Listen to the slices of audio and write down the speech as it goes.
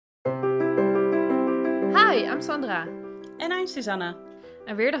I'm Sandra. And I'm Susanne.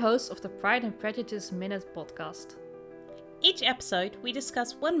 And we're the hosts of the Pride and Prejudice Minute podcast. Each episode, we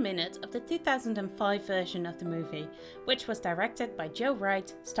discuss 1 minute of the 2005 version of the movie, which was directed by Joe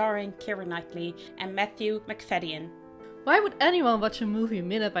Wright, starring Keira Knightley and Matthew Macfadyen. Why would anyone watch a movie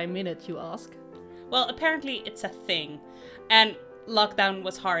minute by minute, you ask? Well, apparently it's a thing, and lockdown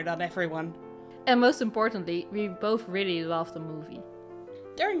was hard on everyone. And most importantly, we both really love the movie.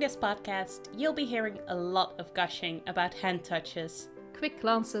 During this podcast, you'll be hearing a lot of gushing about hand touches, Quick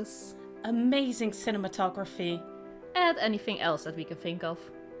glances, amazing cinematography, and anything else that we can think of.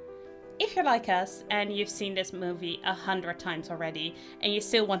 If you're like us and you've seen this movie 100 times already and you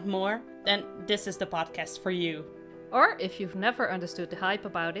still want more, then this is the podcast for you. Or if you've never understood the hype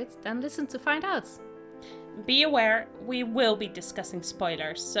about it, then listen to find out. Be aware, we will be discussing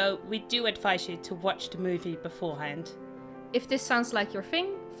spoilers, so we do advise you to watch the movie beforehand. If this sounds like your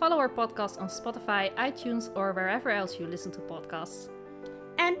thing, follow our podcast on Spotify, iTunes, or wherever else you listen to podcasts.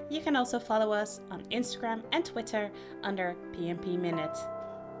 And you can also follow us on Instagram and Twitter under PNP Minute.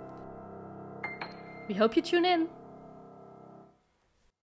 We hope you tune in.